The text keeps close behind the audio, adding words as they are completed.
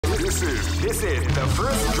This is the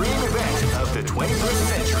first dream event of the 21st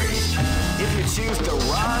century. If you choose the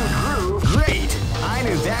wrong groove, great! I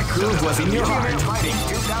knew that groove was in your heart. Fighting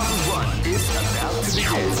 2001 is about to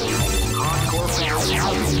begin. Hardcore fans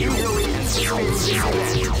have been eagerly anticipating this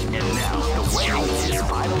event, and now the wait is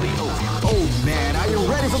finally over. Oh man, are you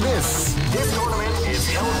ready for this? This tournament is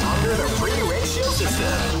held under the free ratio system.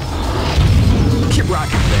 Keep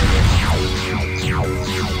rocking, baby.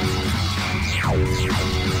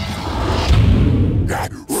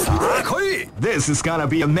 This is gonna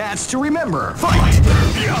be a match to remember. Fight!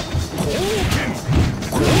 They came out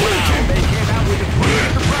with the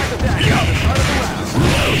surprise attack at the start of the round.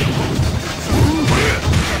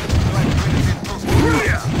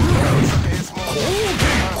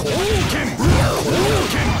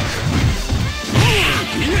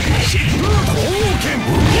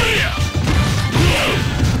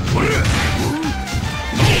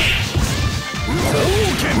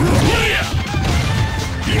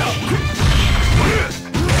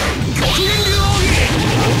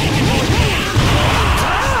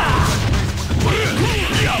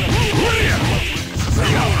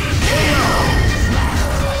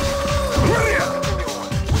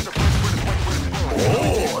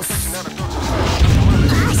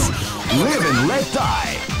 Live and let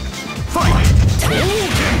die. Fight! They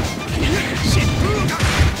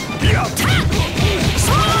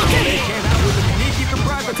came out with a sneaky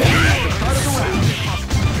surprise attack at the start of the round.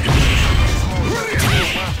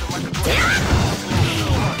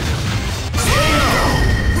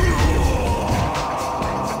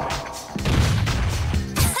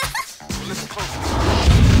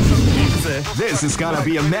 This is gonna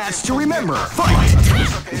be a match to remember. Fight!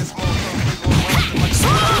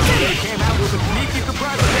 They came out with a sneaky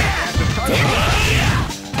surprise attack at the start of the round.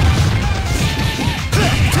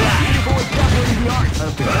 Beautiful is grappling the art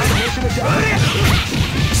of the combination attack.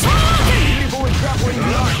 Beautiful is grappling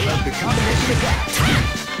the art of the combination attack.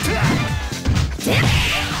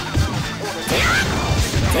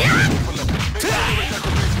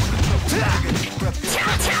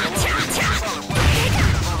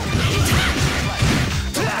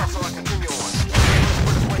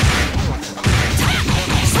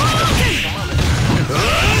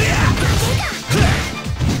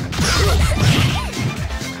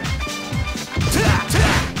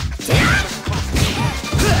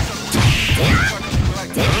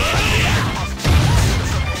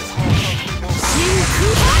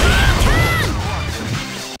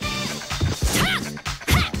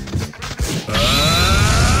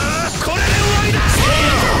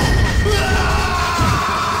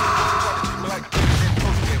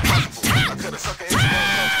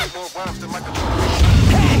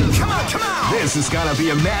 This is gonna be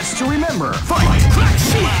a match to remember. Fight!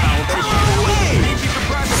 Wow, power away!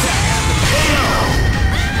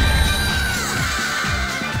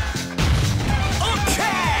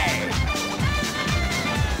 Okay!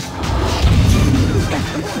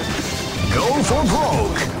 Go for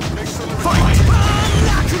broke! Fight!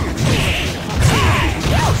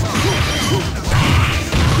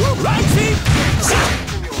 Right feet!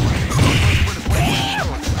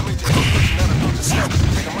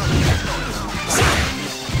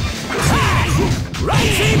 Right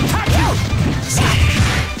team, touch out!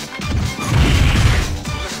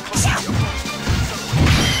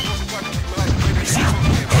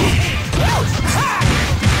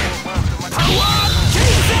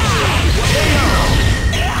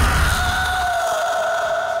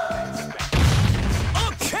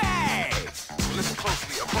 Okay! Listen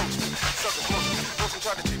closely, approach me. Suckers mostly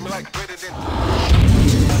try to treat me like greater than.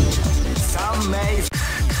 Some may.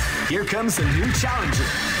 Here comes a new challenger.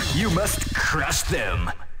 You must crush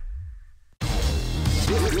them.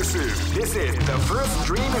 This is the first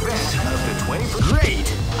dream event of the 21st.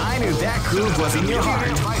 Great! I knew that groove was in your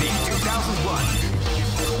heart. Fighting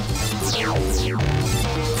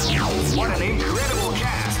 2001. What an incredible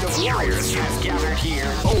cast of warriors has gathered here.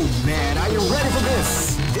 Oh man, are you ready for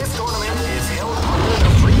this? This tournament is held under the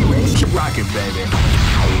free range. Keep rocking, baby.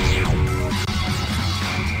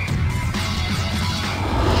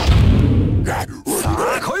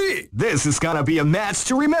 This is gonna be a match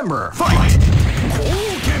to remember. Fight! They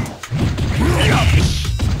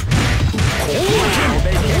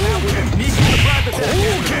came out with a sneaky surprise attack at the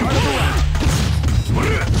start of the round.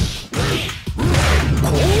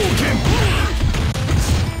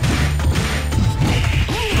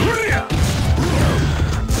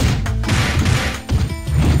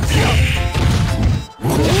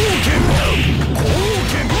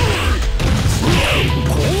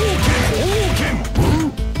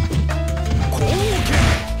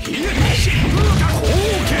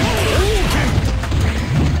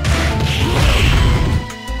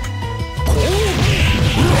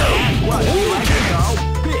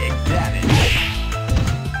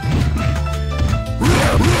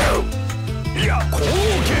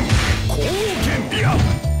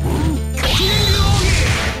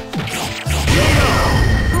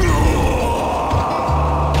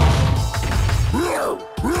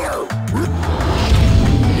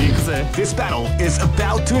 This battle is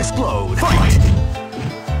about to explode. Fight!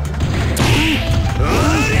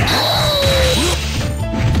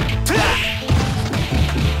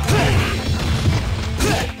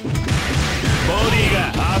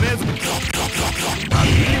 A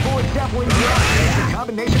beautiful definitely the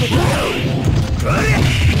combination of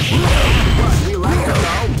but we like to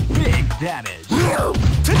know big damage.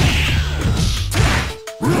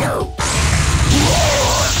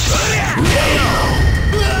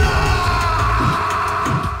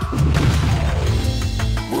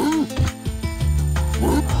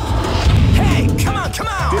 Hey, come on!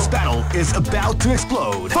 This battle is about to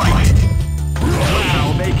explode. Fight!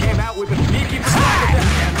 Wow, they came out with a sneaky swag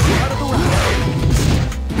at the start of the round.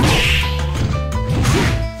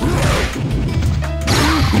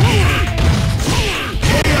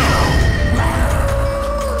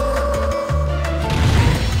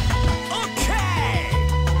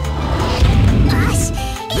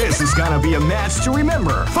 This is gonna be a match to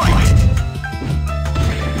remember. Fight!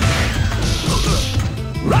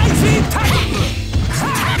 Right feet tight!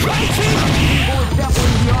 Right feet! People is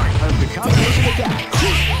definitely the art of the combination attack.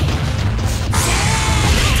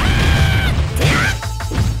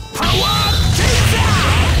 Power!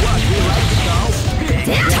 What we like to call big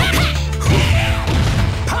damage.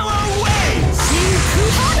 Power waves!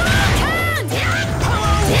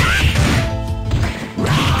 Power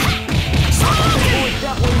waves!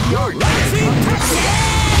 Your right feet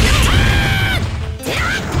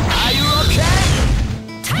are you okay?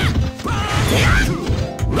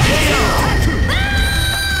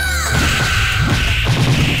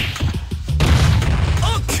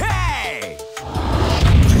 Okay!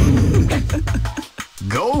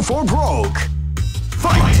 Go for broke!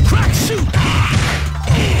 Fight! Crack shoot!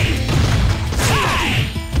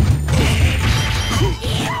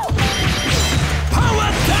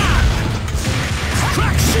 Power down!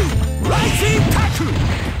 Crack shoot! Rising Taku!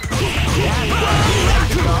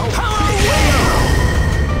 Power wheel!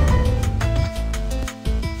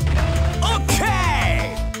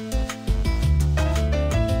 Okay!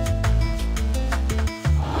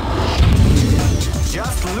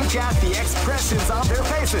 Just look at the expressions on their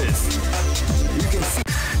faces. You can see.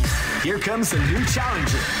 Here comes a new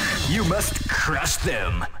challenger. You must crush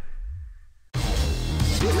them.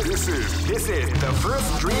 This is the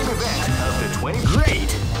first dream event of the 20.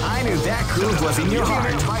 Great! I knew that groove was in your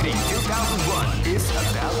heart. Fighting 2001 is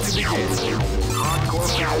about to begin. Hardcore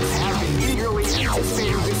fans have been eagerly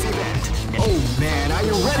anticipating this event. Oh man, are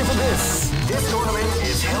you ready for this? This tournament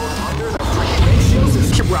is held under the free ratio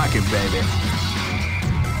system. Keep rocking, baby.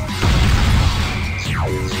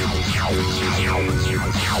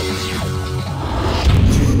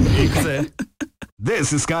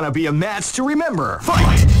 This is gonna be a match to remember.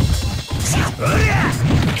 Fight!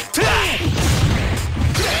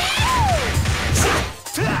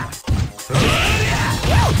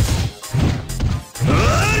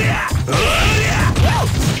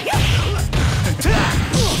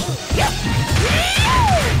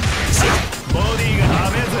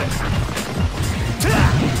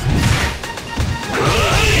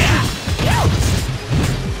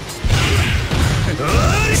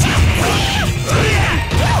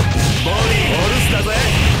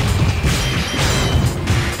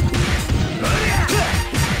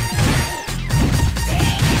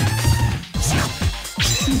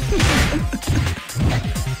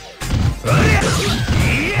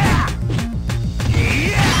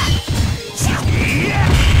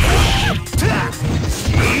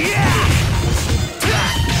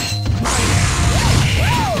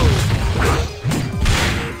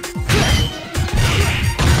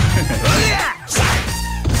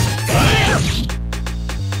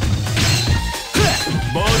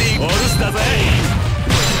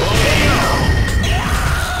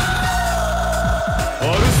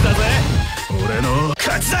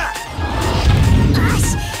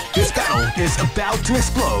 This battle is about to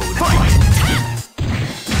explode. Fight!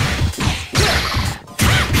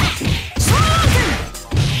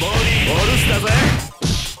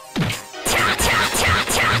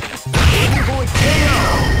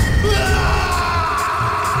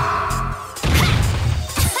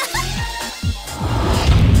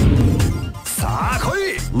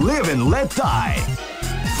 Live and let die.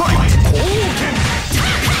 Fight!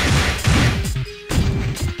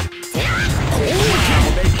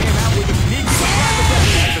 They came out with a sneak surprise attack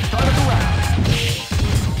at the start of the round.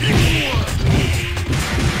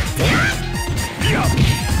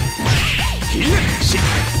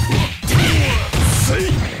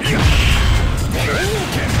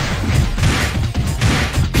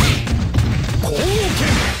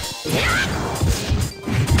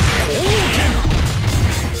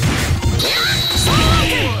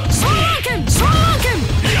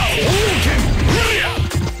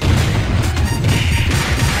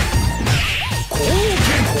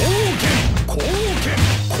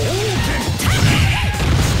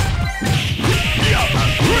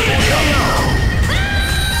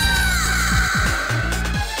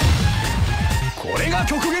 これが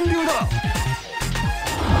極限流だ。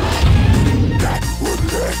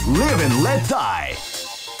 Live and let die.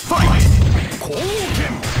 Fight. 貢献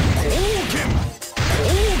貢献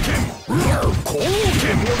貢献貢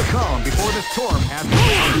献 Feel the calm before the storm has begun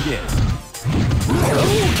to begin. 貢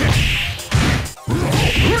献う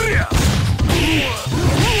りゃう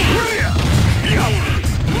りゃいやう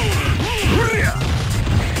りゃ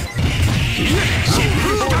疾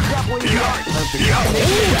風脚いや貢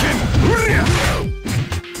献うりゃ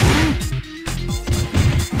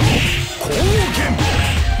貢献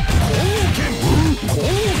貢献貢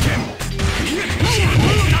献疾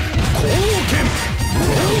風脚貢献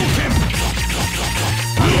貢献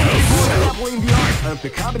Grappling the art of the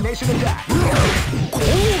combination attack. 貢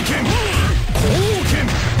献貢献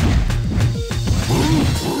う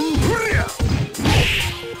りゃ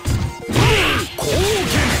貢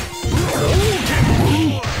献貢献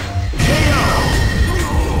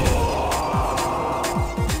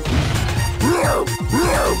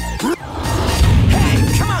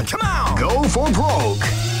Hey, come on, come on! Go for broke.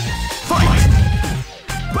 Fight.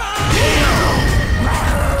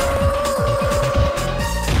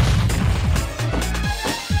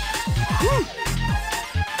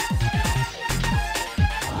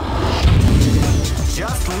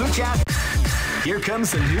 Just look at. Here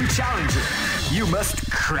comes a new challenger. You must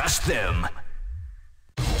crush them.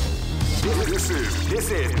 This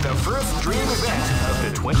is the first dream event of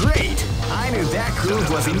the 20. Great! I knew that groove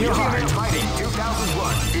was in your heart. Fighting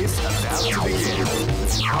 2001 is about to begin.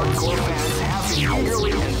 Hardcore fans have been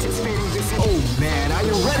eagerly anticipating this. Oh man, are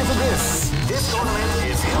you ready for this? This tournament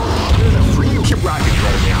is held under the free. Keep rocking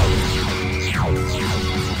right now.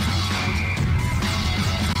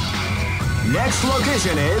 Next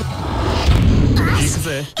location is.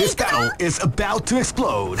 This battle is about to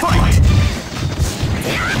explode. Fight!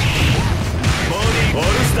 オール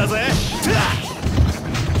スだぜ。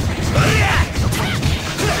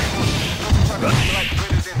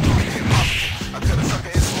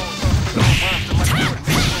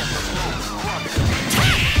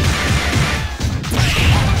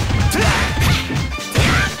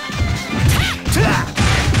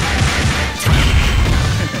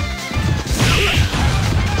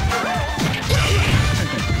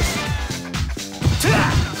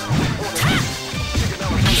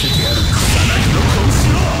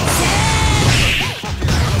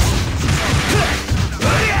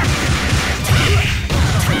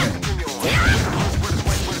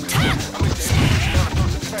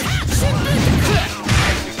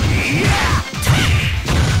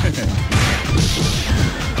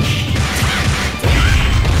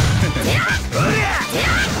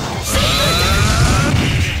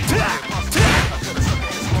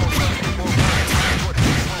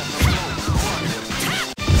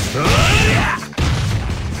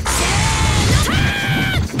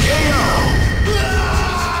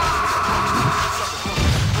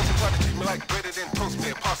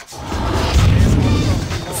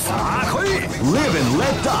Live and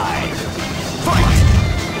let die. Fight!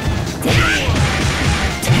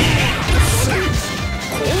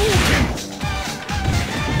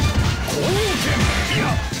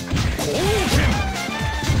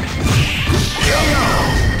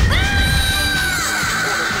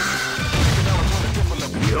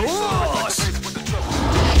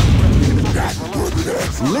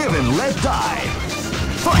 Live and let die.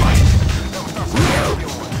 Fight!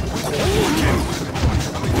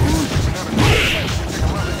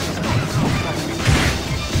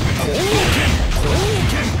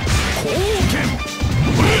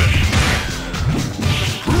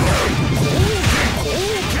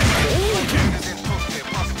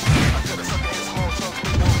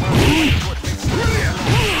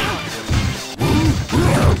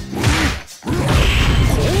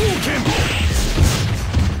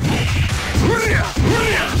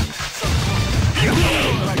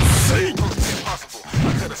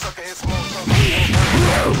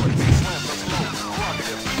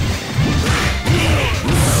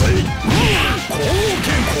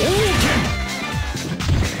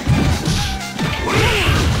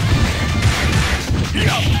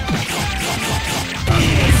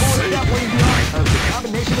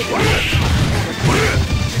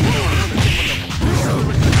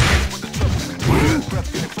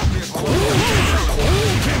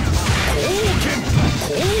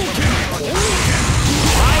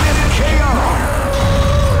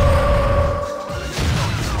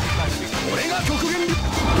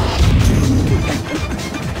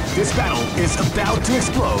 This battle is about to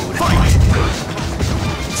explode. Fight!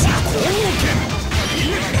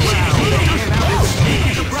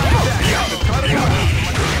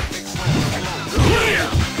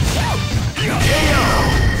 Yeah!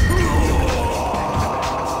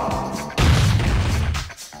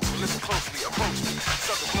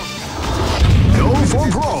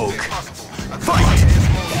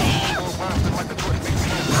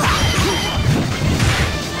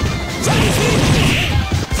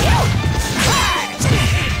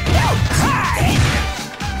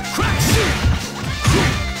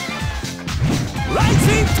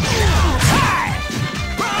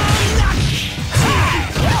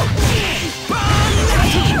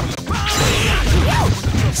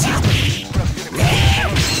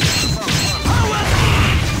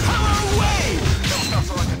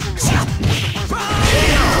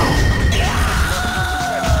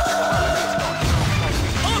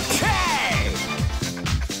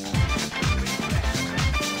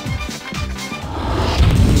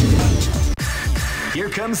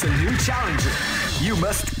 comes a new challenger. You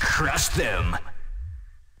must crush them.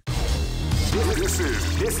 This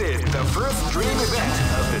is the first dream event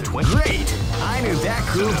of the 20. Great! I knew that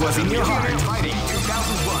groove was in your heart. Fighting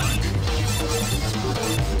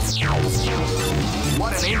 2001.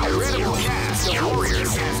 What an incredible cast of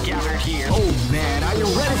warriors has gathered here. Oh man, are you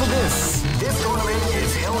ready for this? This tournament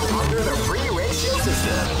is held under the free ratio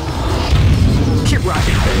system. Keep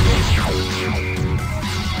rocking, baby.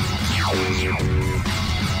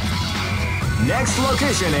 Next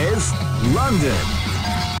location is London.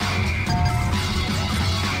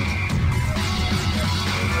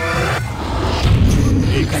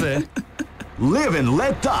 Live and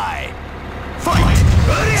let die. Fight!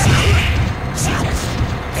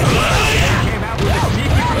 Came out with a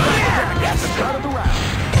sneaky attack at the start of the round.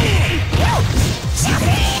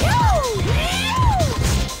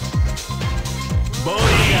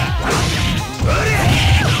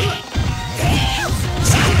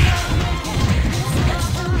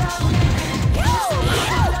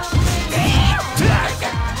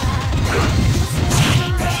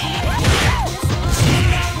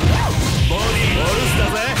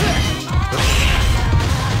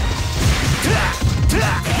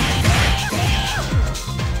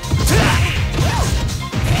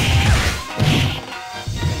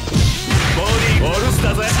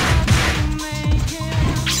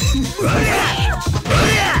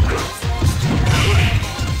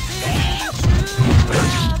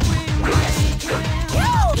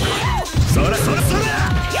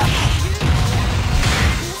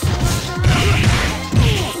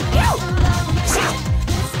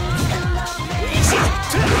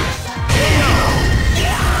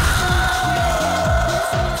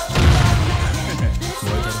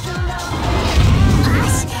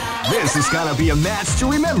 This is gonna be a match to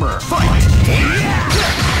remember. Fight!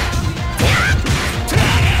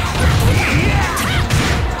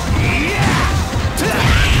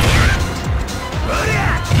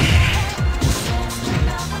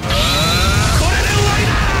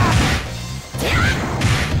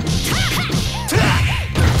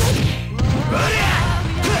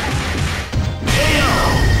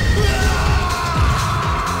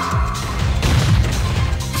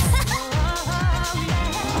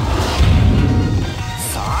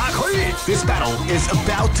 This battle is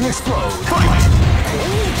about to explode. Fight!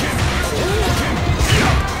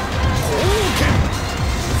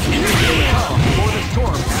 Before the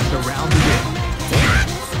storm as the round begins.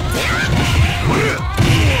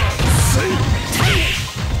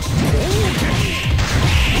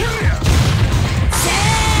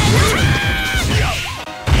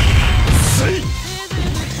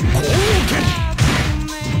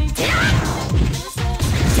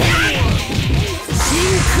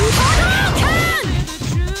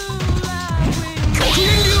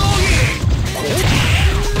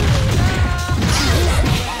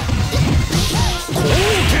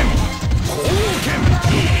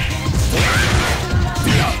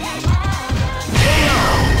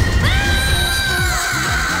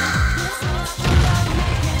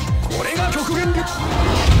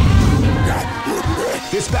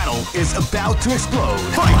 This battle is about to explode.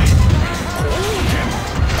 Fight!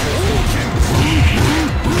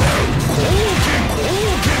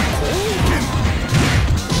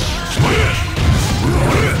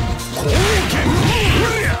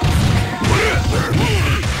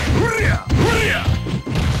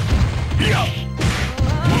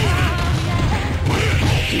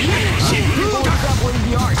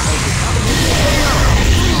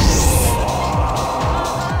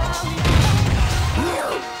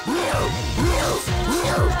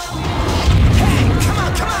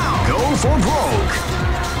 For broke.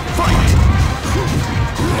 Fight!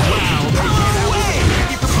 Wow, they came out with a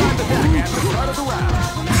sneaky surprise attack at the start of the round.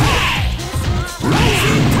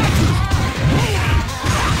 Rising Taku!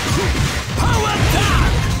 Power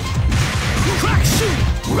attack! Crack shoot!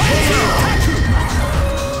 Rising Taku!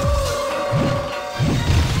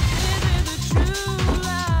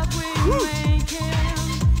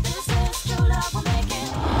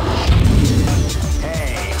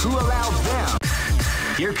 Hey, who allowed them?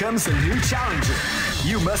 Here comes a new challenger.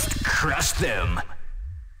 You must crush them.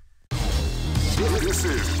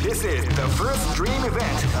 This is the first dream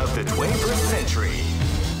event of the 21st century.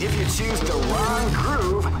 If you choose the wrong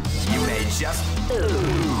groove, you may just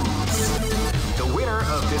lose. The winner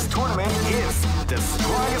of this tournament is the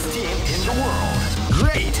strongest team in the world.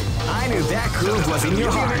 Great! I knew that groove was in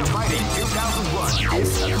your heart. Fighting 2001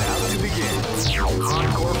 is about to begin.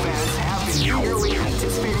 Hardcore fans have been eagerly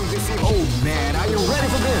anticipating this event. Oh man, are you ready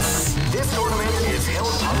for this? This tournament is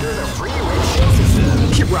held under the free ratio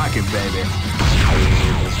system. Keep rocking, baby.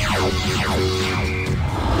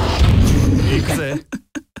 行くぜ。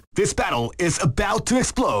 This battle is about to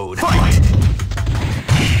explode. Fight!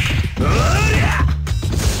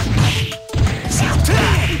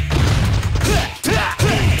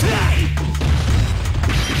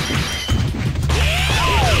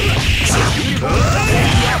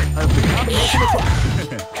 Of the combination attack.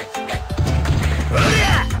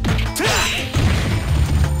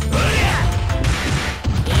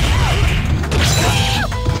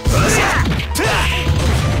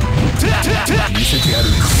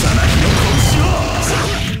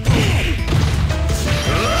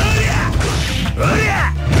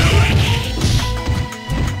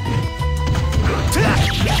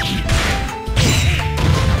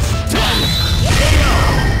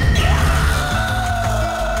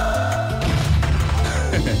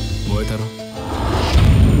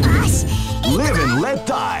 Live and let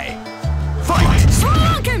die. Fight!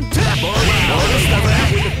 Sneaky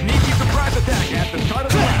surprise attack at the start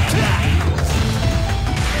of the round.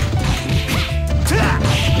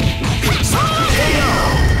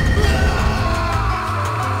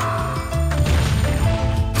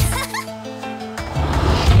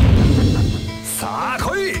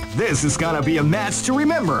 This is gonna be a match to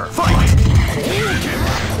remember. Fight!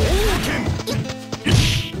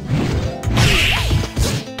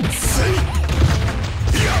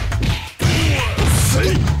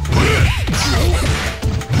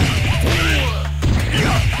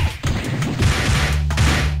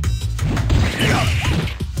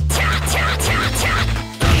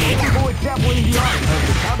 Exampling the art of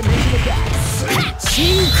the combination attack.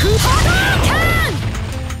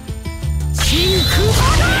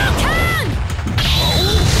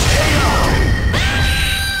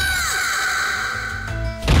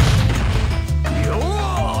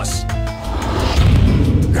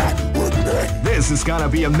 This is gonna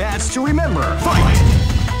be a match to remember. Fight!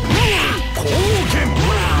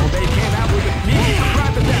 Wow, they came out with a sneaky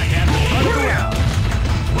surprise attack at the start of the round.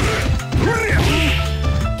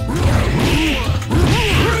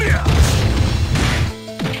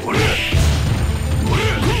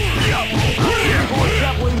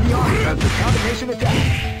 Exampling the art of the combination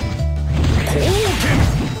attack.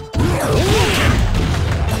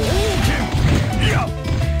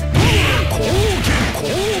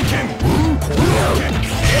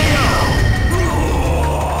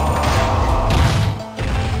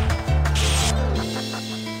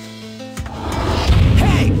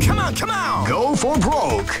 Hey, come on, come on! Go for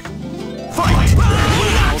broke! Fight!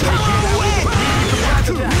 At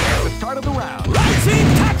the start of the round.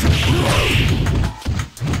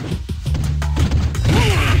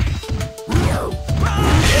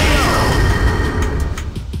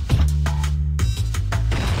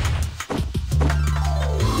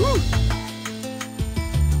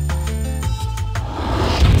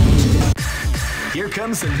 Here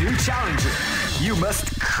comes a new challenger. You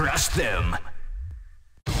must crush them.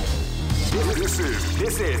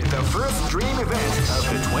 This is the first dream event of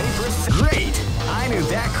the 21st century. Great! I knew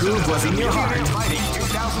that groove was in your heart. Fighting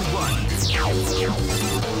 2001.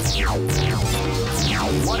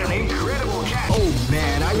 What an incredible catch! Oh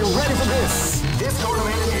man, are you ready for this? This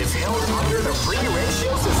tournament is held under the free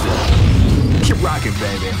ratio system. Keep rocking,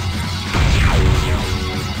 baby.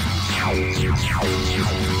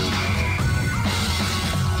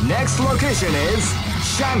 Next location is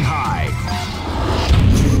Shanghai.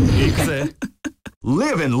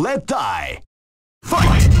 Live and let die.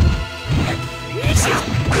 Fight!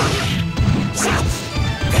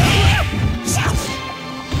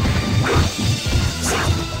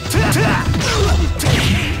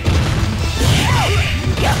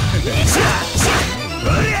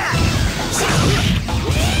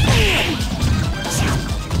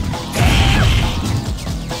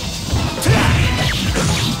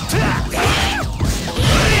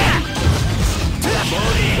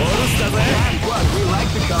 That's what we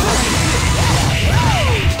like to call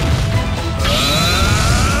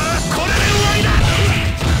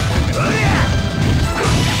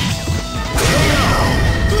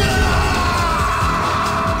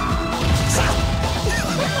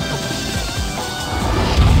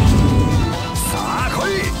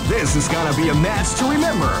This is gonna be a match to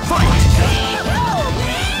remember. Fight!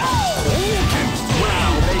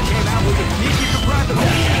 Wow, they came out with a sneaky surprise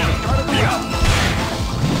attack at the start of the round.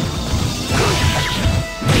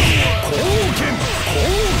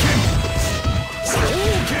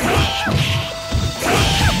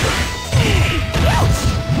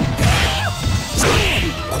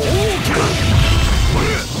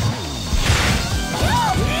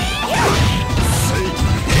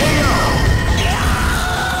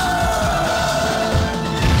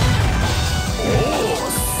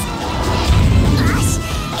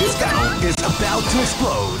 Is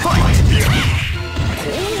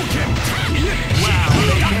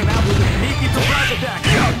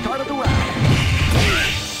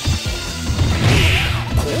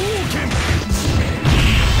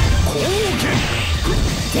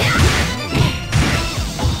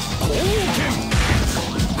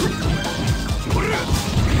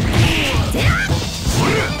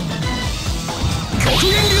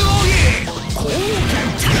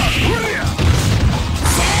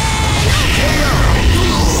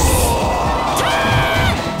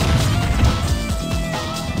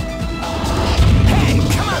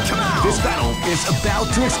This battle is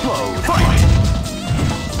about to explode. Fight!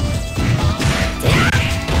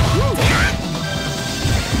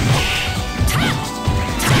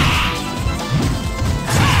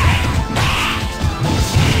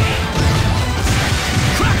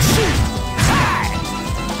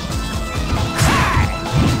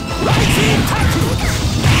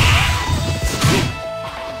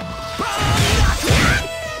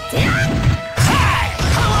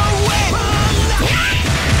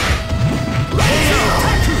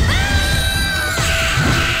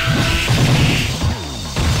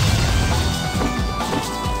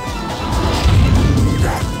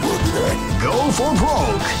 For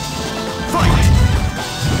broke. Fight!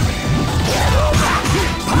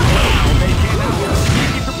 They came out with a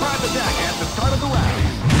sneaky surprise attack at the start of the round.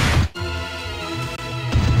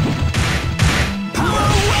 Power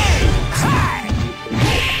away! Hi!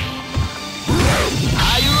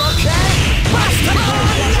 Are you okay? Buster!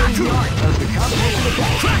 The art of the combination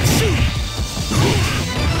attack. Crack shoot!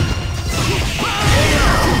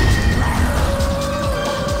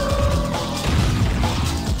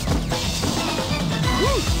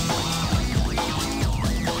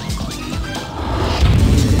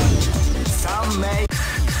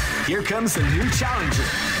 Here comes a new challenger.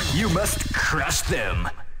 You must crush them.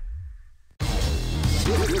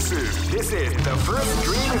 This is the first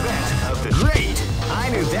dream event of the Great! I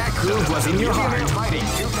knew that groove was in your heart. Fighting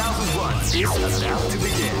 2001 is about to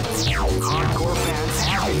begin. Hardcore fans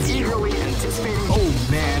have been eagerly anticipating. Oh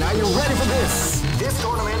man, are you ready for this? This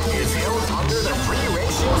tournament is held under the free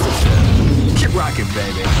ratio system. Keep rocking,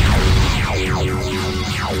 baby.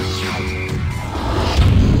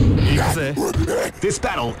 This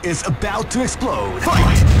battle is about to explode.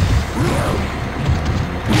 Fight!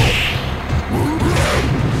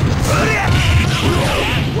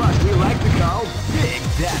 What we like to call big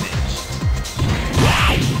damage.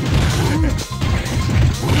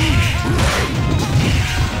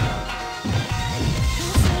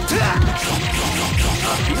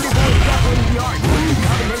 A beautiful juggling the art with the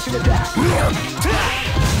combination attack.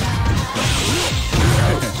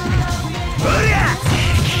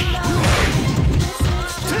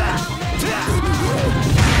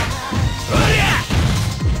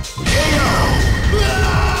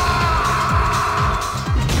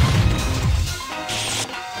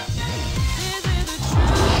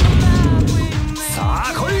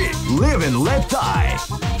 Live and let die.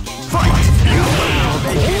 Fight! They came out with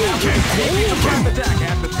a surprise attack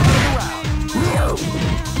at the start of the round.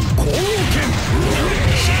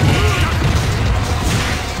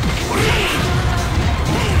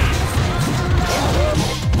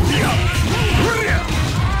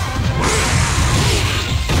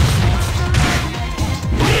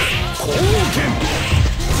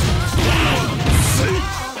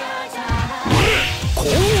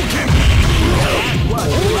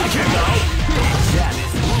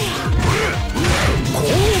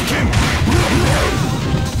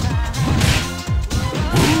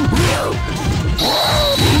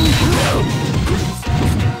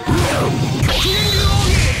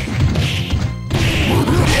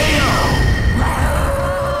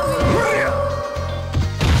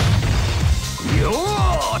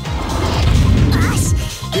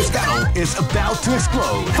 This battle is about to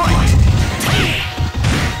explode. Fight!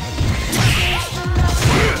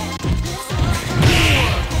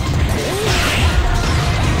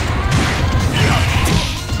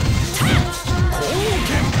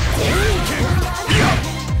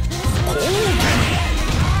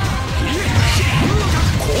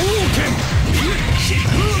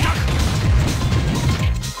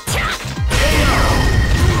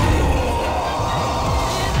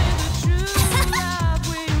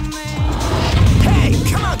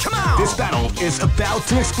 This battle is about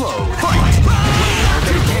to explode. Fight!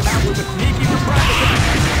 They came out with a sneaky surprise attack.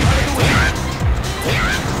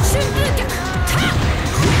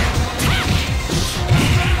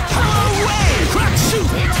 Power away! Crack shoot!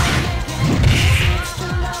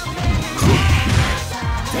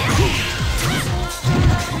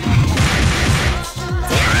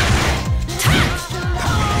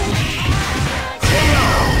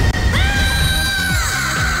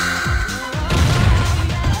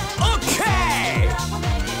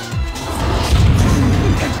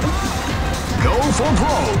 For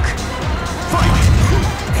broke. Fight!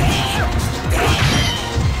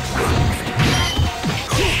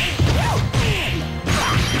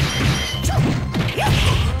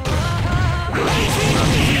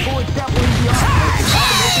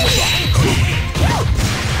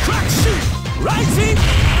 Rising!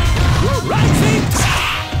 Rising!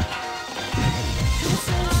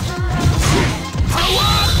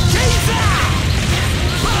 Power Geyser!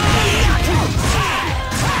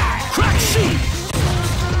 Crack shoot!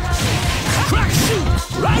 Crack shoot!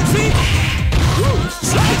 Rising!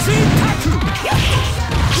 Rising Taku!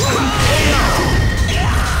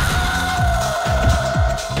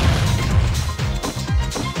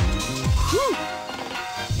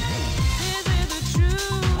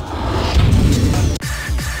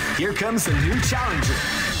 Here comes a new challenger.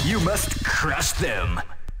 You must crush them.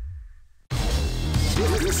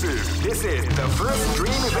 This is the first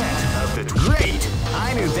dream event of the great.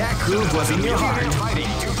 I knew that groove was in your heart. Fighting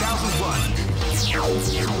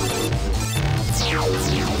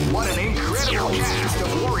 2001. What an incredible cast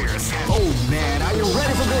of warriors. Oh man, are you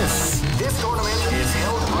ready for this? This tournament is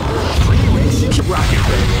held under the free ratio. Keep rocking,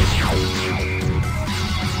 baby.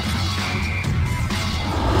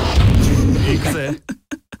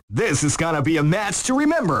 This is gonna be a match to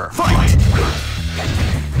remember. Fight!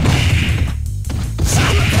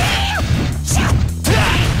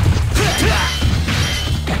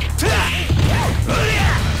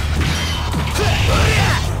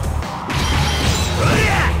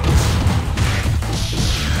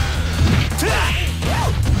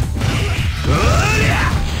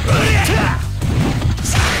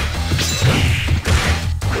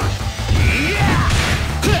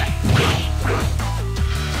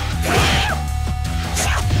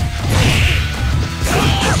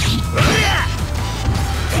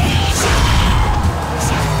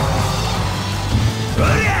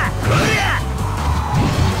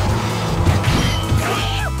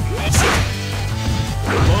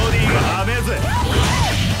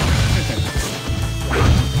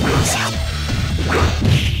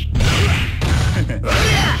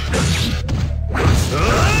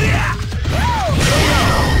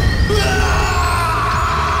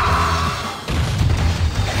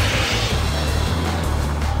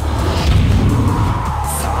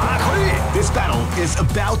 This battle is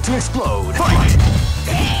about to explode. Fight!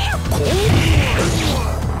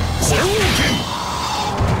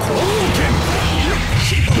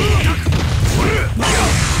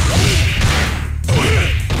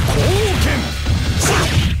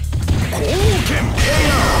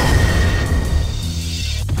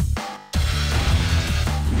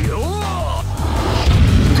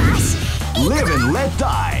 Live and let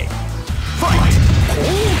die. Fight!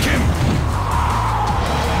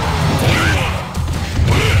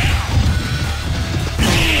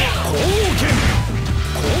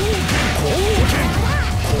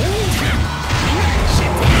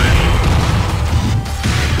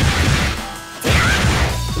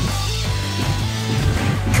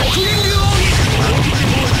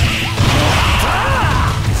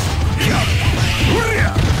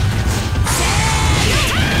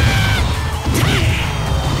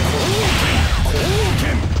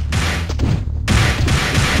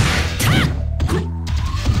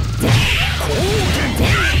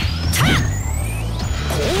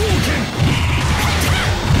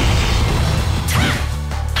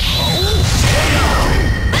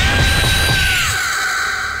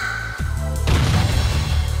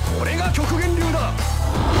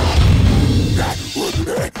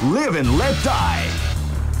 Live and let die.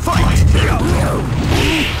 Fight!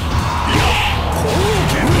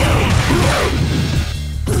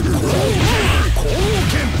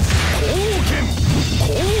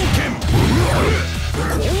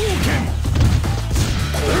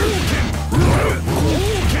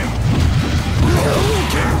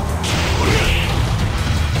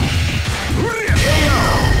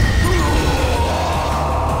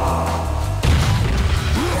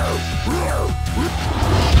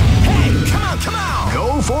 Come on!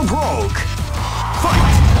 Go for broke!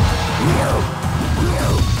 Fight!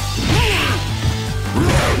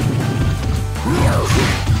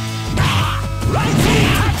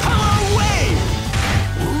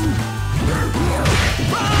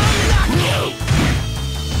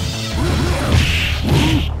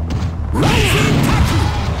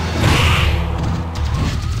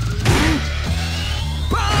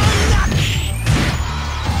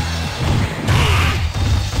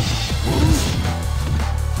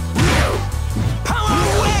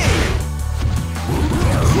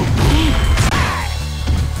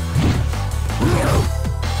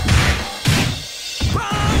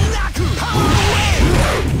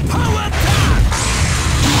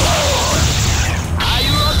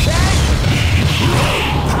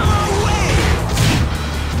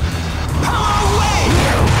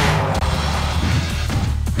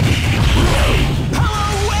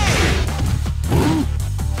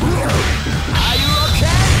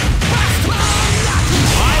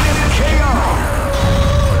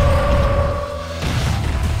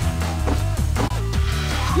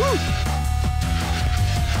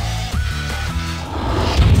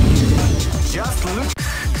 Just look.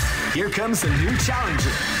 Here comes a new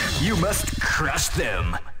challenger. You must crush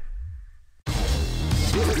them.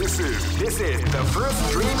 This is the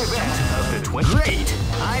first dream event of the 20. Great!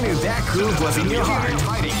 I knew that groove was in your heart.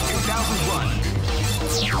 Fighting 2001.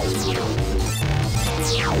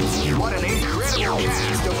 What an incredible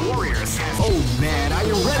cast of warriors. Oh man, are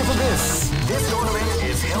you ready for this? This tournament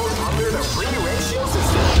is held under the free ratio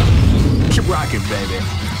system. Keep rocking, baby.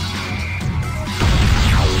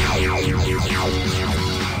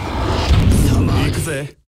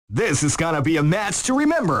 This is gonna be a match to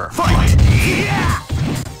remember. Fight! Yeah!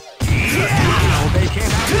 Wow, they came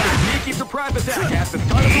out with a sneaky surprise attack at the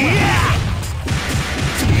start of the round.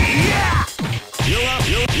 Yeah!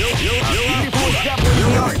 Beautiful step with the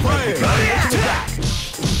art.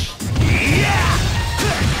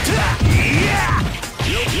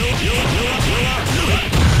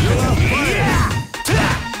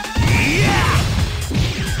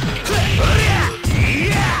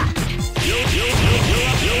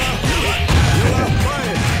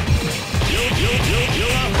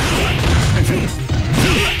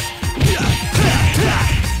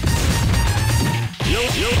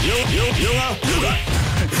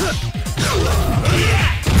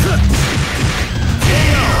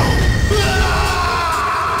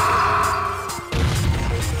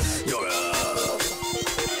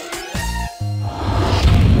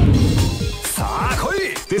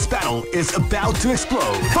 This battle is about to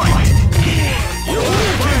explode. Fight!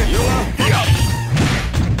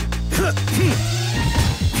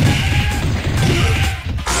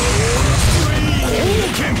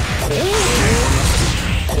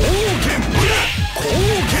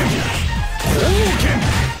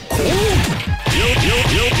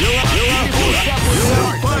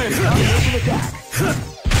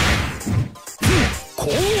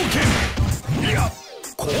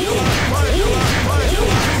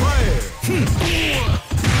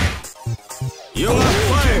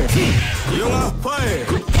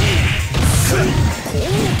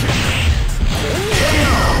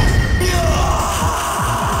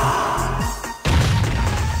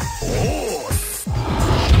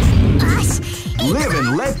 Live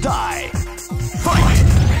and let die. Fight!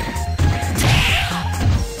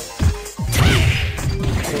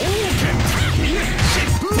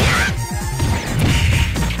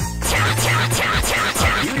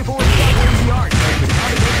 Beautiful and the art of the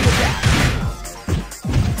combination attack.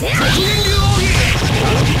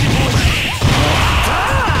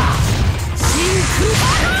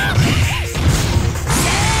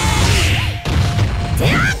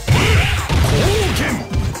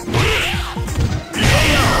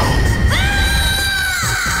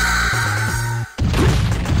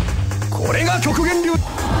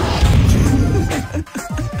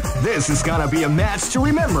 This is gonna be a match to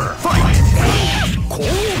remember. Fight!